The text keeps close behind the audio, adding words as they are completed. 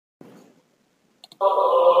Welcome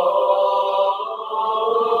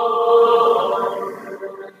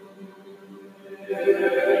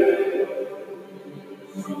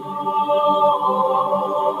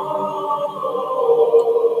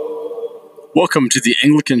to the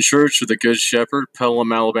Anglican Church of the Good Shepherd,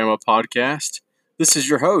 Pelham, Alabama podcast. This is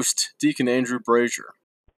your host, Deacon Andrew Brazier.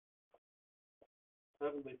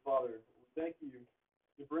 Heavenly Father, we thank you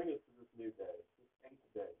to bring us to this new day, this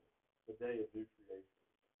ancient day, the day of new creation.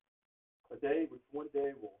 A day which one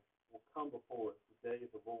day will come before us, the day of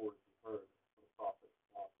the Lord we heard from the prophet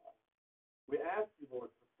Malachi. We ask you,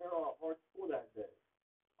 Lord, to prepare our hearts for that day,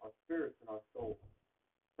 our spirits and our souls.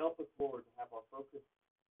 Help us, Lord, to have our focus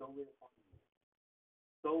solely upon you,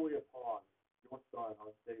 solely upon your Son,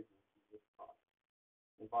 our Savior, Jesus Christ,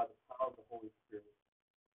 and by the power of the Holy Spirit,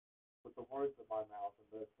 with the words of my mouth and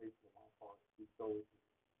meditation of my heart be solely to you.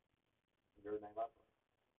 In your name I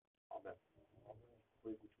pray. Amen.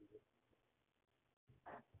 Please be seated.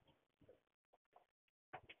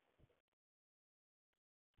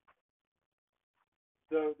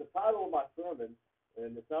 So the title of my sermon,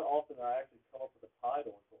 and it's not often that I actually come up with a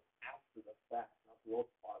title until after the fact, not the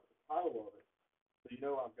old part, but the title of it, so you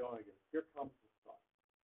know where I'm going, is Here Comes the Sun.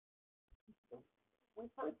 So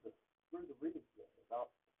we've heard this through the reading today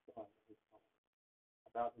about the Son and his coming,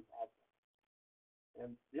 about his advent.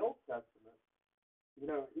 And the Old Testament,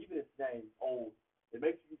 you know, even its name, Old, it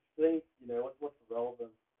makes you think, you know, what's the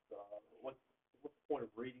relevance, what's the point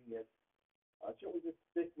of reading it? Shouldn't we just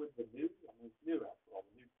stick with the New? I mean, it's new after all,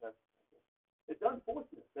 the New Testament. It's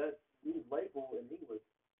unfortunate that we label in English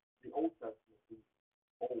the Old Testament the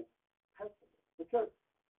Old Testament, because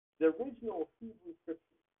the original Hebrew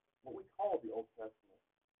scriptures, what we call the Old Testament,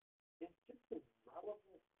 is just as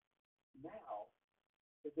relevant now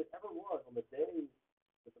as it ever was on the days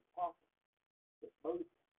that the prophets, that Moses,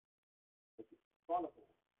 that the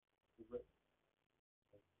Chronicles was written.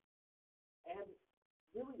 And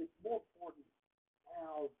really, it's more important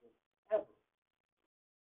now than ever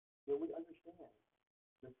that we understand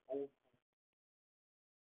this Old Testament.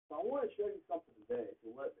 So I want to show you something today, if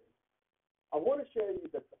you'll let me. I want to show you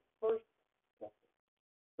that the first Testament,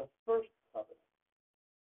 the first covenant,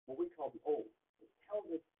 what we call the Old, it tells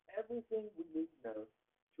us everything we need to know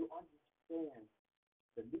to understand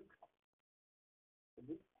the New Covenant. The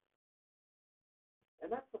New Covenant. And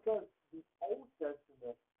that's because the Old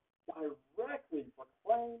Testament directly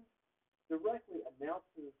proclaims, directly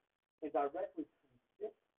announces, and directly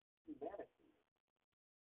convicts humanity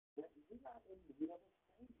that we are in need of a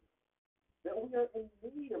Savior, that we are in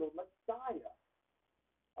need of a Messiah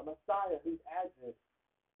whose advent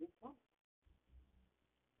is coming.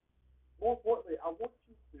 More importantly, I want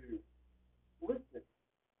you to listen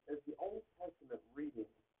as the Old Testament reading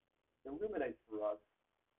illuminates for us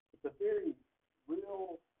it's a very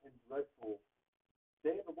real and dreadful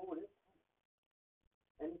day of the Lord is coming.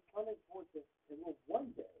 And it's coming towards us and will one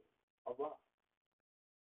day arrive.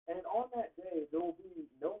 And on that day, there will be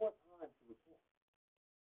no more time to repent.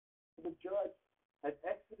 The judge has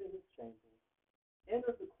exited his chamber,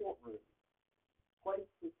 entered the courtroom, placed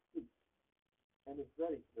his seat, and is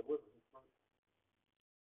ready to deliver his verdict.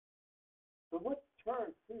 So let's turn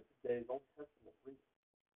to today's Old Testament reading.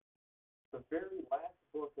 The very last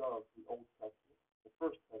book of the Old Testament, the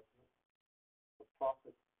First Testament, the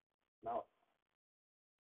prophet Malachi.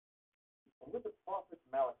 And with the prophet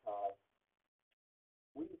Malachi,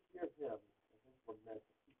 we hear him in his lament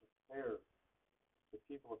as he prepares the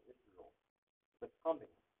people of Israel for the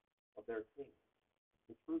coming of their king,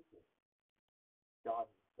 the true king, God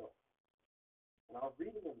himself. And our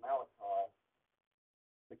reading in Malachi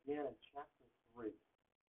began in chapter 3,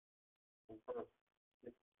 in verse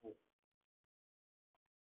 16.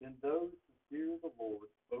 Then those who fear the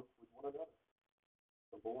Lord spoke with one another.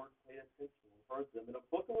 The Lord paid attention and heard them, and a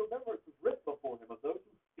book of remembrance was written before him of those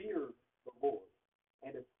who feared the Lord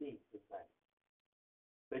and esteemed his name.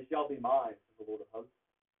 They shall be mine, says the Lord of hosts,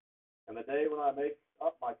 and the day when I make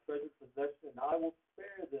up my treasured possession, I will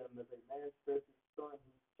spare them as a man spares his son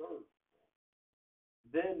who serves him.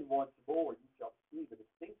 Then once more you shall see the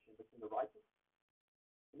distinction between the righteous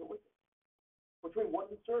and the wicked, between one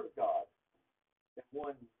who serves God and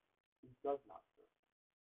one who does not serve.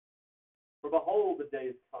 For behold, the day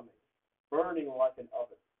is coming, burning like an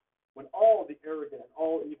oven, when all the arrogant and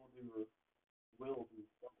all evildoers will be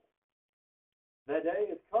stumbled. The day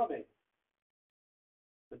is coming,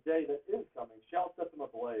 the day that is coming, shall set them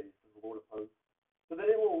ablaze, says the Lord of hosts, so that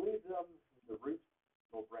it will leave them neither root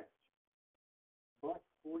nor branch. But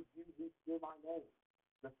for you who fear my name,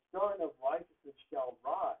 the Son of Righteousness shall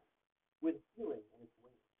rise with healing in his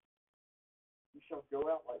wings. You shall go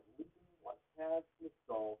out like leaping, like calves in the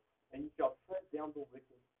stall, and you shall tread down the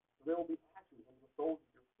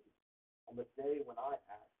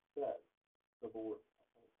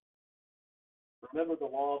Remember the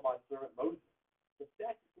law of my servant Moses, the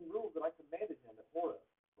statutes and rules that I commanded him at Horeb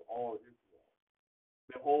for all Israel.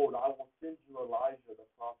 Behold, I will send you Elijah the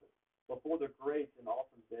prophet before the great and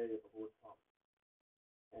awesome day of the Lord comes.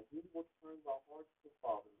 And he will turn the hearts of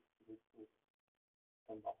fathers to their children,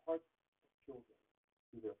 and the hearts of children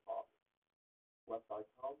to their fathers, lest I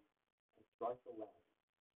come and strike the land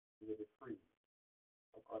with a decree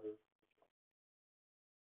of utter destruction.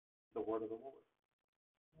 The word of the Lord.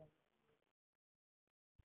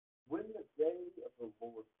 When the day of the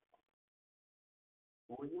Lord comes,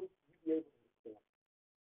 will you be able to understand?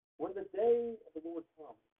 When the day of the Lord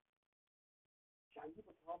comes, shall you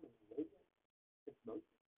become as radiant as Moses?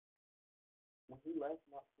 When he left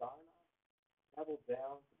Mount Sinai, traveled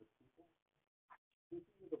down to the people,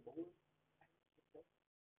 speaking of the Lord,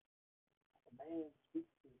 a man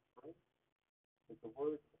speaks to his friend, with the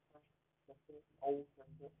words of the Precious Testament, Old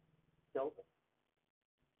Testament, tells us.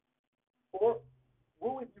 Or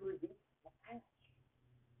will we be reduced to ash,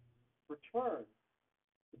 return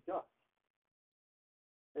to dust?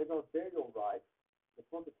 As our burial rites, the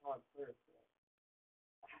Pontifical prayer says,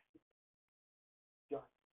 ashes, dust,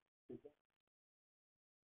 to dust.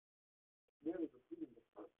 Merely repeating the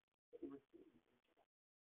curse that we received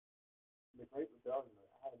in the great rebellion of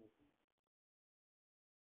Adam and Eve.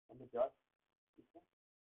 And the dust is dust.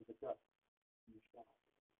 To the dust you shall.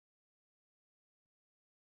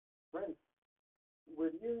 Friends,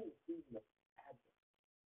 we're nearing the season of Advent.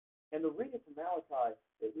 And the reading from Malachi,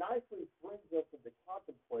 it nicely brings us into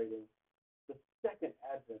contemplating the second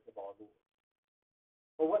Advent of our Lord.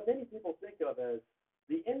 Or what many people think of as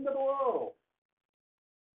the end of the world,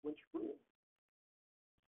 when truly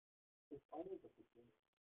it's only the beginning.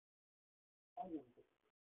 Only the beginning.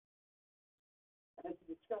 And as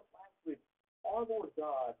we discussed last week, our Lord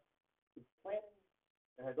God is planning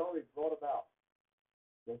and has already brought about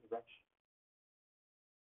resurrection.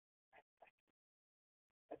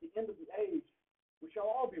 At the end of the age, we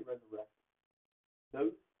shall all be resurrected.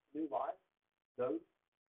 Those new life, those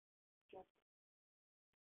justice.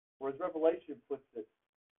 Or as Revelation puts it,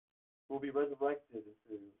 we'll be resurrected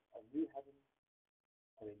into a new heaven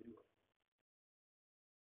and a new earth.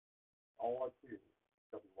 All our tears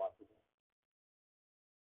shall be wiped away.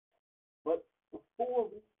 But before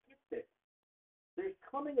we get there, there's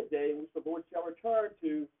coming a day in which the Lord shall return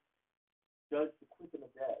to judge the quick and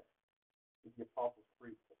the dead, as the Apostles'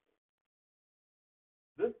 Creed says.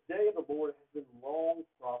 This day of the Lord has been long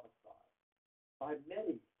prophesied by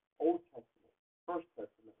many Old Testament, First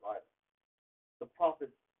Testament writers. The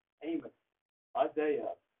prophets Amos,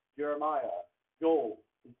 Isaiah, Jeremiah, Joel,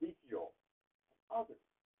 Ezekiel, and others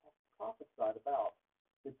have prophesied about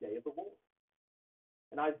the day of the Lord.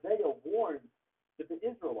 And Isaiah warned that the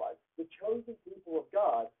Israelites, the chosen people of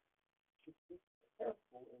God, should be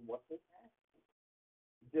careful in what they ask for,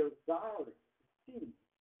 desiring to see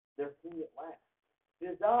their king at last,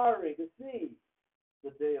 desiring to see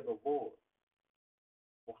the day of the Lord.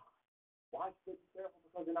 Why? Why should they be careful?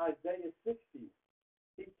 Because in Isaiah 60,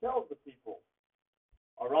 he tells the people,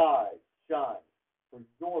 arise, shine, for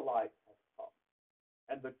your light has come,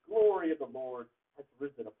 and the glory of the Lord has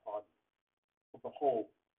risen upon you. For behold,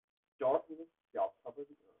 darkness shall cover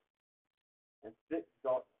the earth, and thick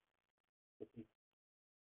darkness the people.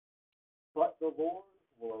 But the Lord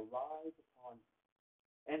will arise upon you,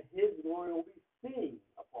 and his glory will be seen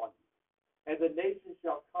upon you, and the nations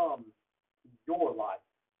shall come to your light,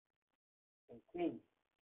 and kings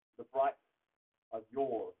the brightness of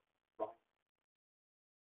your brightness.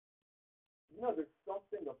 You know, there's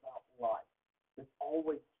something about light that's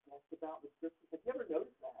always stressed about the scriptures. Have you ever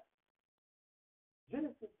noticed that?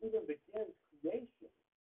 Genesis even begins creation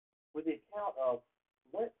with the account of,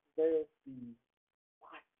 let there be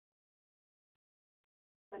light.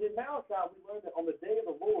 And in Malachi, we learn that on the day of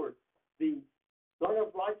the Lord, the Son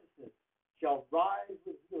of Righteousness shall rise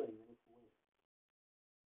with healing in its wings.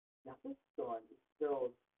 Now, this sun is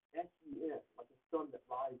spelled S-U-N, like the sun that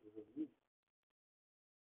rises in the east.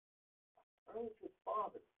 Early church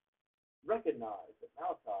fathers recognized that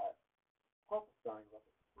Malachi was prophesying about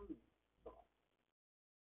the true Son,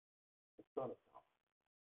 the Son of God,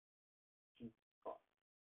 Jesus Christ.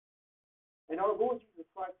 And our Lord Jesus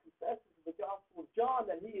Christ confesses in the Gospel of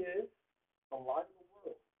John that he is the light of the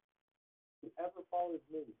world. Whoever follows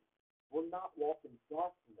me will not walk in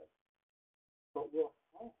darkness, but will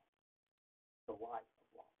have the light of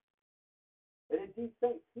life. And indeed,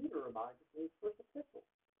 St. Peter reminds us in his first epistle,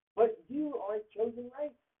 but you are a chosen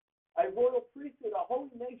race, a royal priesthood, a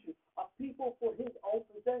holy nation, a people for his own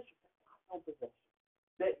possession, God's own possession,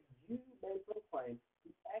 that you may proclaim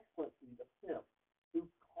the excellencies of him who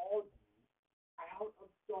called you out of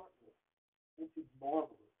darkness into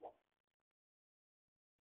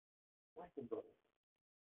second brother.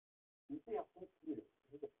 You see how St. Peter, in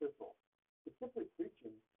his epistle, is simply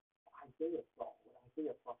preaching what Isaiah saw, what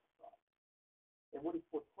Isaiah prophesied, and what is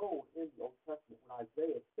foretold in the Old Testament when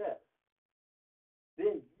Isaiah says,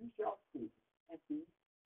 "Then you shall see and be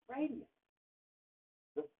radiant.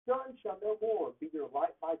 The sun shall no more be your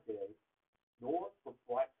light by day, nor for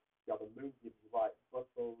bright shall the moon give you light, but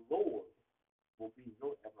the Lord will be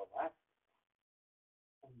your everlasting,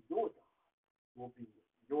 and your God will be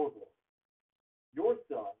your glory. Your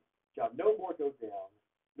sun shall no more go down,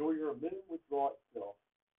 nor your moon withdraw itself,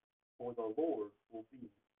 for the Lord will be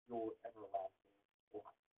your everlasting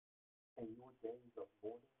light, and your days of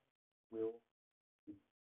mourning will be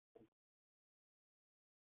ended."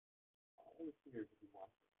 Only here to be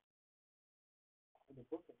watching. In the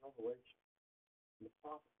book of Revelation, in the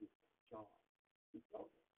prophecies of John, he tells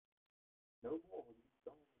us, no more will you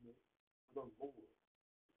stone me, for the Lord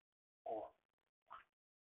are light.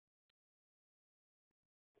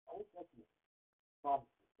 The Old Testament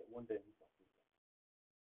promises that one day we shall see him.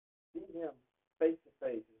 See him face to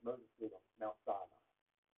face as Moses did on Mount Sinai.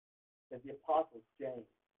 As the apostles James,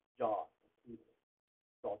 John, and Peter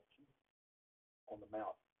saw Jesus on the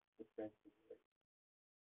Mount of Transfiguration.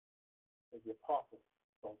 As the apostles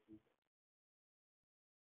saw Jesus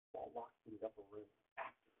while locked in the upper room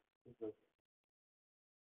after his visit.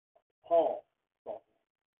 Paul saw him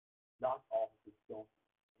knock off his donkey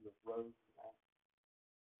and the road to Damascus,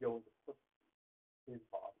 going to persecute his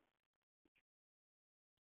body.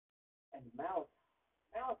 And Malachi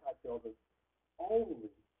tells us,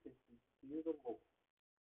 only if we fear the Lord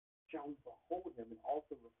shall we behold him and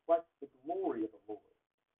also reflect the glory of the Lord.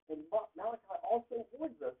 And Malachi also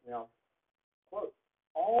warns us now, quote,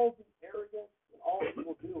 all the arrogant and all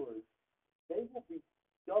evildoers, they will be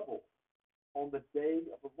stubble on the day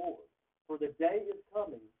of the Lord. For the day is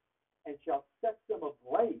coming and shall set them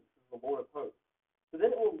ablaze, as the Lord of hosts, so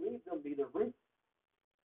that it will leave them neither root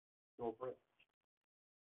nor branch.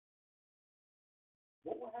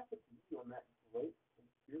 What will happen to you on that great and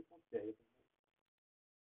fearful day of the Lord?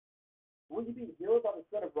 Will you be healed by the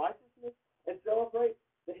Son of Righteousness and celebrate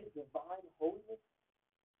that his divine holiness,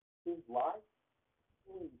 his life,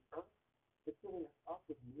 filling the earth, is filling us up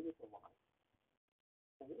with meaningful life?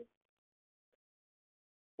 Or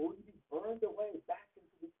will you be burned away back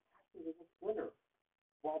into the ashes of the winter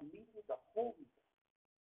while meeting the holy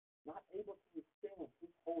God, not able to withstand his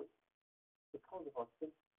holiness because of our sin?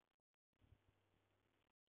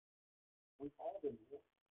 We've all been warned.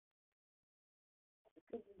 The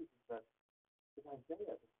good news is that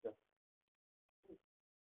Isaiah discussed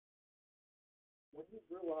when he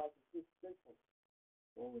realizes his sinfulness,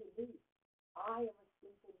 only me, I am a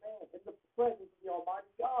sinful man in the presence of the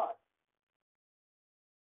Almighty God.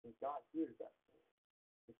 And God hears that sin.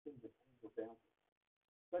 It sends an angel down to him,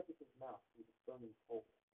 touches his mouth through the burning coal.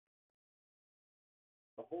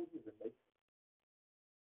 The whole news is amazing.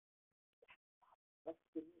 That's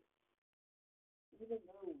the news. Even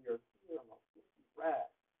though we are here on a filthy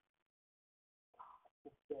rag, God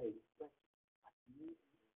will say, like you and me.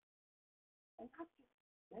 And not just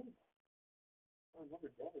say that for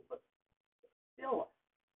another day, but fill us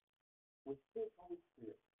with His Holy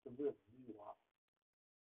Spirit to live new lives,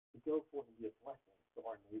 to go forth and be a blessing to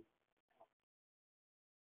our neighbors.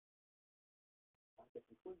 At the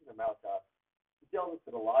conclusion of Malachi, he tells us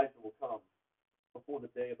that Elijah will come before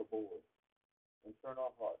the day of the Lord and turn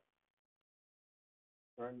our hearts.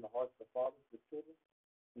 Turn the hearts of the fathers to the children,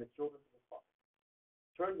 and the children to the fathers.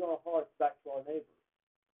 Turn our hearts back to our neighbors.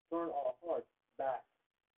 Turn our hearts back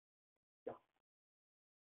to God.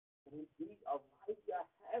 And indeed, Elijah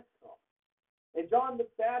has come. And John the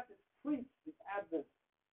Baptist preached the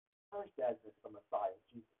first advent of the Messiah,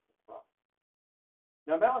 Jesus Christ.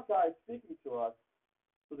 Now Malachi is speaking to us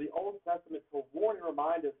through the Old Testament to warn and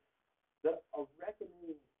remind us that a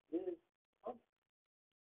reckoning is coming.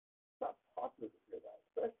 It's not possible to hear that,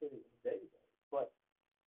 especially in today's age, but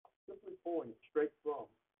I'm simply pulling it straight from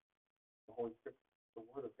the Holy Scripture, the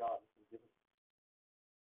Word of God that's been given.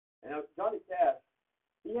 And now Johnny Cash,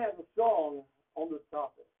 he has a song on this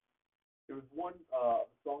topic. It was one of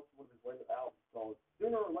the songs from one of his later albums called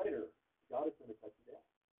Sooner or Later, God is going to cut you down.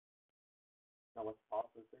 Now, what's a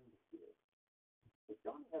popular thing to do? But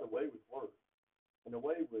Johnny had a way with words, and a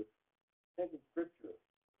way with taking Scripture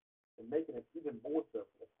and making it even more so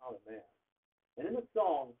for the common man. And in the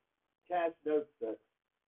song, Cash notes that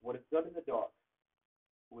what is done in the dark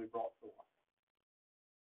will be brought to light.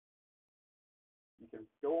 You can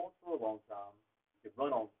go on for a long time, you can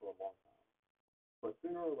run on for a long time, but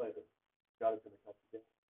sooner or later, God is going to cut you down.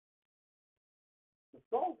 The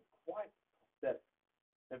song is quite pathetic,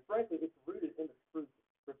 and frankly, it's rooted in the truth of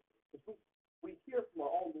Scripture. If we We hear from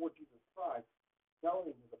our own Lord Jesus Christ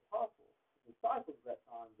telling his apostles, his disciples at that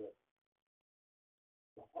time, that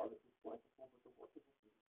the harvest is plentiful, but the work is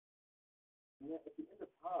few. And yet, at the end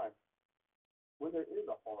of time, when there is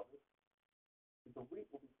a harvest, the wheat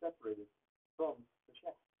will be separated from the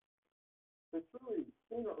chaff. So truly,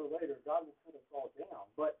 sooner or later, God will cut us all down.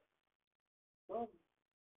 But some,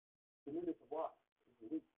 the newness of life is the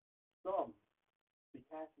wheat. Some be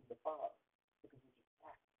cast into fire because it's just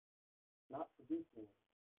fat, not producing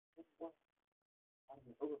what out of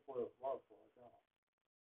an overflow of love for our God.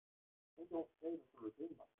 They don't save us or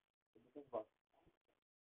redeem us. It's because of our thankfulness.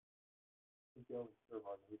 We go and serve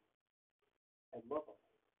our neighbor and love our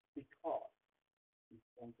neighbor because we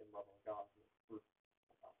thank and love our God who is first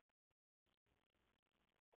of all.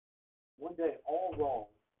 One day, all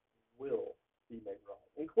wrongs will be made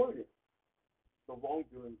right, including the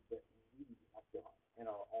wrongdoings that we have done in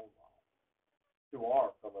our own lives to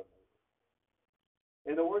our fellow neighbors.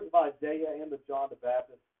 In the words of Isaiah and of John the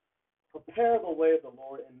Baptist, prepare the way of the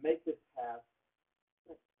Lord and make his path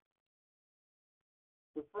straight.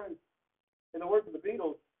 So, friends, in the words of the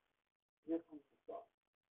Beatles, here comes the sun.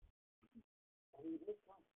 And he is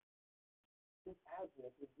coming. His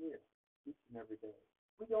advent is near each and every day.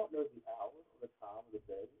 We don't know the hour or the time of the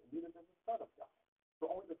day, and neither does the Son of God, for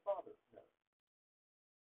only the Father knows.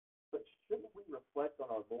 But shouldn't we reflect on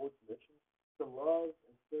our Lord's mission to love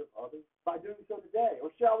and serve others by doing so today?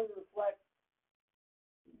 Or shall we reflect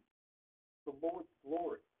the Lord's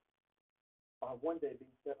glory by one day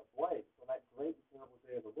being set ablaze on that great and terrible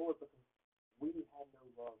day of the Lord because we had no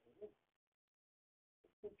love within us?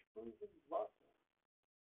 If we truly love him,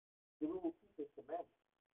 then we will keep his commandments.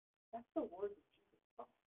 That's the words of Jesus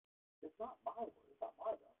Christ. It's not my word, it's not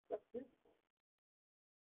my God, that's his word.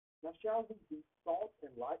 Now shall we be salt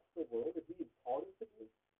and light to the world as he has called us to be?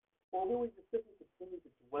 Or will we just simply continue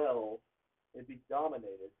to dwell and be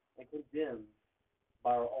dominated and condemned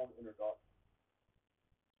by our own inner darkness?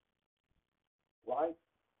 Light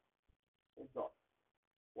and dark.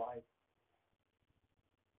 Light.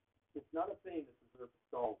 It's not a thing that deserves to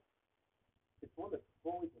solve. It's one that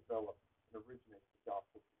fully develops and originates the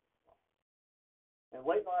gospel of Jesus Christ. And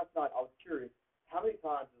late last night, I was curious, how many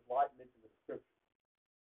times is light mentioned in the scripture?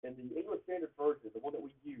 In the English Standard Version, the one that we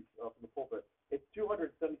use from the pulpit, it's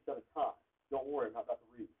 277 times. Don't worry, I'm not about to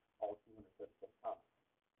read all 277 times.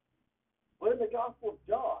 But in the Gospel of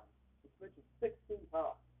John, it's mentioned 16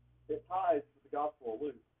 times. It ties with the Gospel of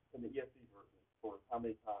Luke in the ESV version for how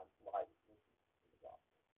many times light is mentioned in the Gospel.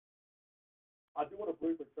 I do want to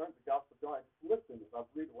briefly turn to the Gospel of John and just listen as I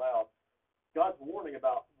read aloud God's warning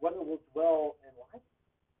about whether we'll dwell in light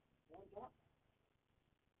or in darkness.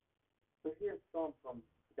 So here's some from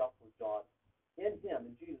the Gospel of John. In him,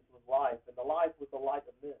 in Jesus, was life, and the life was the light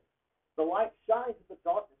of men. The light shines in the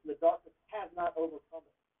darkness, and the darkness has not overcome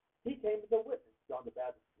it. He came as a witness, John the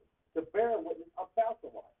Baptist, to bear witness about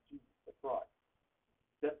the light, Jesus the Christ,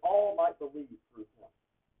 that all might believe through him.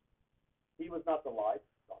 He was not the light,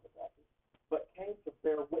 John the Baptist, but came to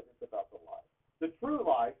bear witness about the light. The true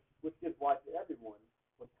light, which gives light to everyone,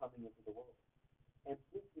 was coming into the world. And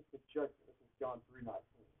this is the judgment. This is John 3:19.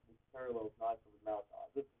 This parallels nicely with Malachi.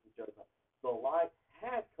 This is the judgment. The light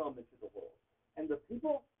has come into the world, and the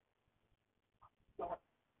people dark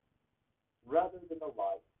rather than the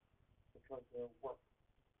light because their work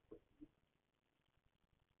was evil.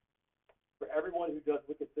 For everyone who does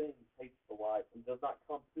wicked things hates the light and does not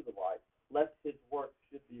come to the light, lest his work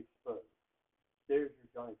should be exposed. There's your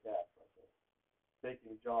Johnny Cash right there,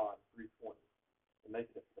 taking John 3:20 and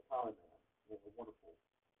making it for the common man in a wonderful,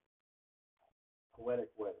 poetic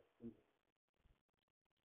way of singing.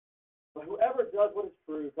 But whoever does what is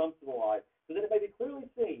true comes to the light, so that it may be clearly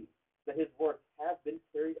seen that his works have been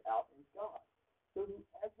carried out in God. So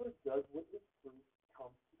whoever does what is true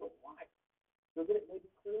comes to the light, so that it may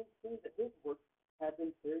be clearly seen that his works have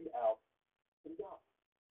been carried out in God.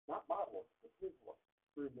 Not my works, but his works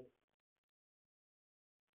through me.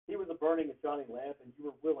 He was a burning and shining lamp, and you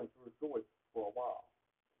were willing to rejoice for a while.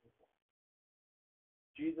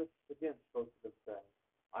 Jesus again spoke to them, saying,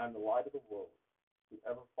 I am the light of the world.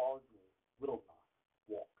 Whoever follows me will not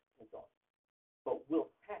walk in darkness, but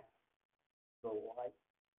will have the light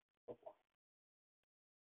of life.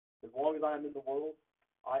 As long as I am in the world,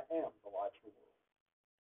 I am the light of the world.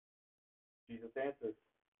 Jesus answered,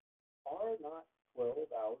 are not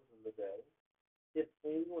 12 hours in the day? If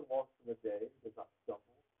anyone walks in the day, he does not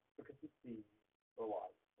stumble, because he sees the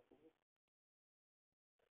light of the world.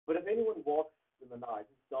 But if anyone walks in the night,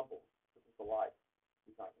 he stumbles, because the light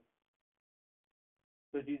is not in him.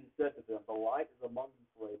 So Jesus said to them, the light is among you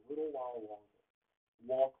for a little while longer.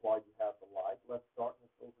 Walk while you have the light, lest darkness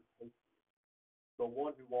overtake you. The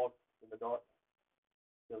one who walks in the darkness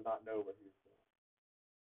does not know where he is going.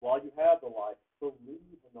 While you have the light,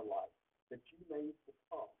 believe in the light, that you may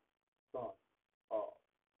become sons of.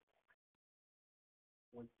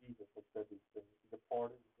 When Jesus had said these things, he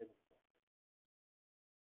departed and hid himself.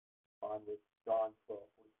 Finally, John 12.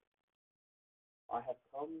 I have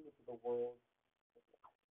come into the world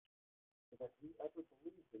so that whoever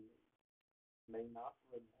believes in me may not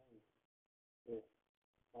remain in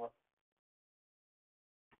darkness.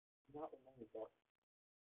 Do not remain in darkness.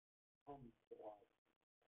 Come to light.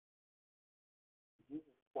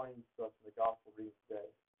 Jesus explains to us in the gospel reading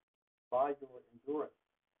today, by your endurance,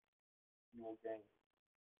 you will gain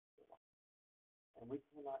your life. And we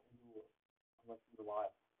cannot endure unless we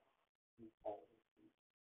rely on God. We follow His feet.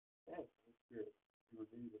 And His Spirit be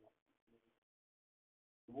renewed in us.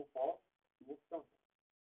 You will fall, you will stumble.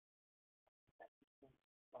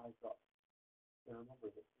 Rise up. And remember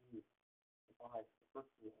that He provides the first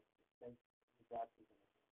meal, the faith, the baptism.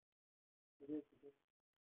 It is because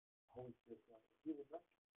the Holy Spirit does. He will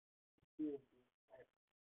rescue. He will be there.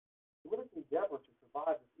 So let us endeavor to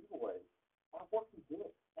survive this evil ways by working good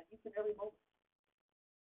at each and every moment.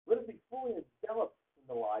 Let us be fully enveloped in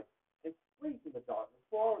the light and free from the darkness,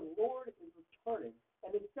 for our Lord is returning,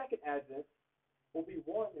 and His second advent will be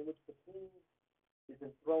one in which the King is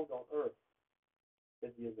enthroned on earth as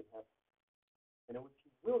He is in heaven, and in which He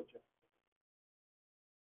will judge.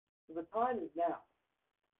 So the time is now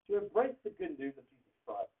to embrace the good news of Jesus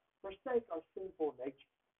Christ, forsake our sinful nature,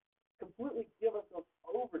 completely give ourselves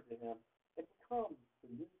over to Him, and become the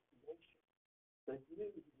new creation, the new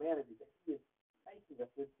humanity that He is making us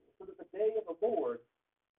into, so that the day of the Lord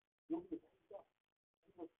you'll be raised up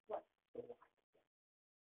and reflect the light of God.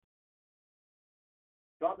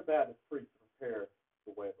 John the Baptist preached to prepare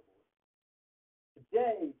the way of the Lord.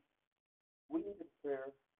 Today, we need to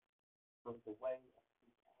prepare for the way of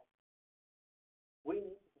God. We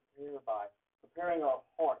need to prepare by preparing our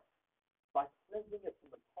hearts, by cleansing it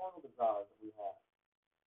from the carnal desires that we have.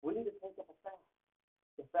 We need to take up a fast.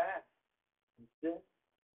 The fast from sin,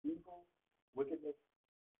 evil, wickedness,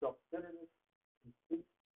 self-centeredness, conceit,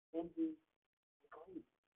 envy, and greed.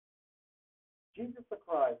 Jesus the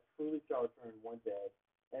Christ truly shall return one day,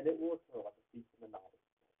 and it will occur like a thief in the night.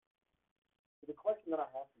 So the question that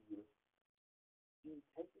I have for you is, do you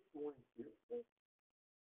take this warning seriously?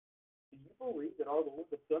 Do you believe that our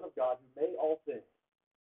Lord, the Son of God, who made all things,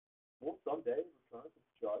 will someday return to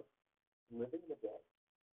judge the living and the dead?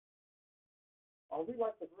 Are we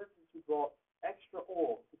like the virgins who brought extra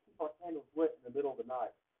oil to keep our candles lit in the middle of the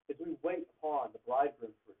night as we wait upon the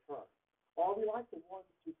bridegroom's return? Or are we like the ones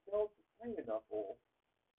who failed to bring enough oil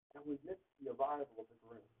and we missed the arrival of the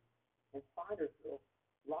groom and find ourselves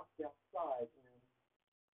locked outside in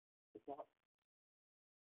the darkness?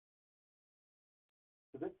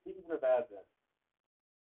 So this season of Advent,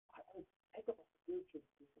 I would take up a spiritual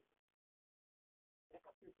discipline. Pick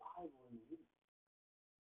up your Bible and read.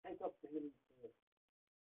 Take up daily prayer.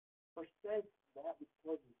 Forsake that which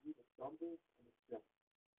causes you to stumble and to sin.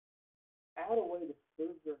 Add a way to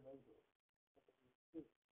serve your neighbor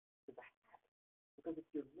as a habit. Because if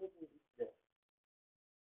you're living each day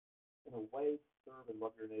in a way to serve and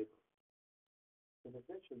love your neighbor, then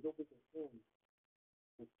eventually you'll be consumed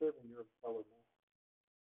with serving your fellow man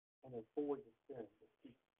and avoid the sin that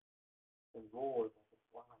keeps and roars like a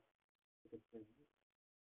fly to consume you.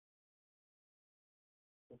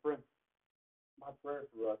 So friends, my prayer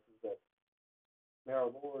for us is that may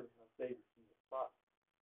our Lord and our Savior Jesus Christ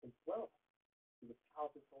indwell us through the power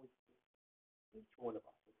of His Holy Spirit. Each one of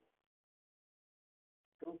us is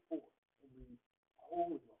go forth and lead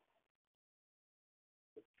holy lives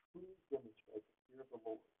that truly demonstrate the fear of the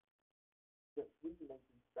Lord, that we may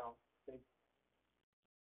be found faithful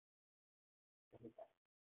in His act.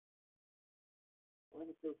 Let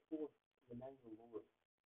us go forth in the name of the Lord,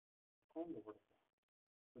 proclaim the word of God,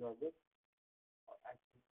 with our lips, our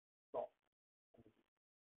actions, thoughts, and deeds.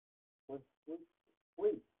 Let's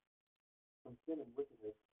flee from sin and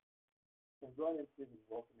wickedness and run into His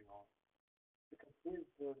welcoming arms, because His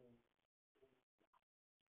burden is light.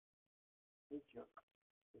 His yoke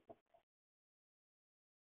is not heavy.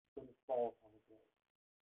 So this falls on the day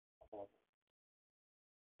of our Lord,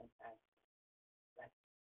 and ask that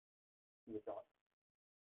to the dark,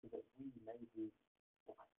 so that we may be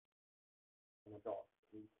light in the dark.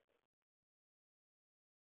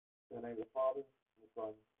 In the name of the Father, and the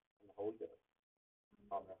Son, and the Holy Ghost.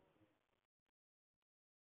 Amen.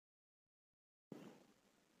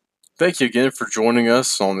 Thank you again for joining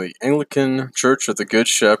us on the Anglican Church of the Good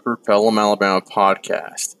Shepherd, Pelham, Alabama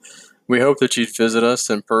podcast. We hope that you'd visit us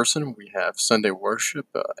in person. We have Sunday worship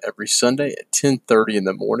every Sunday at 10:30 in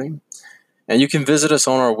the morning. And you can visit us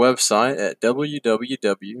on our website at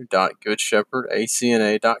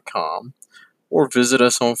www.goodshepherdacna.com or visit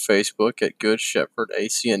us on Facebook at Good Shepherd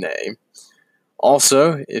ACNA.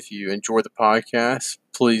 Also, if you enjoy the podcast,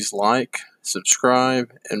 please like,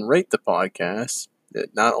 subscribe, and rate the podcast.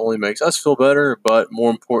 It not only makes us feel better, but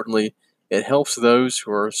more importantly, it helps those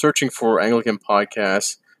who are searching for Anglican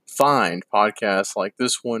podcasts find podcasts like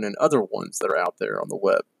this one and other ones that are out there on the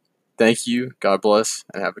web. Thank you, God bless,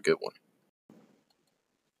 and have a good one.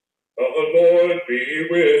 The Lord be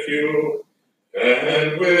with you,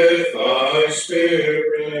 and with thy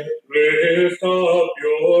spirit. Lift up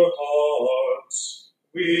your hearts.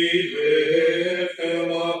 We lift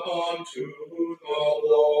them up unto the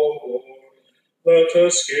Lord. Let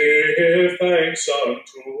us give thanks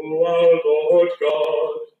unto our Lord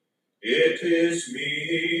God. It is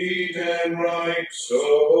meet and right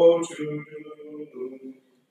so to do.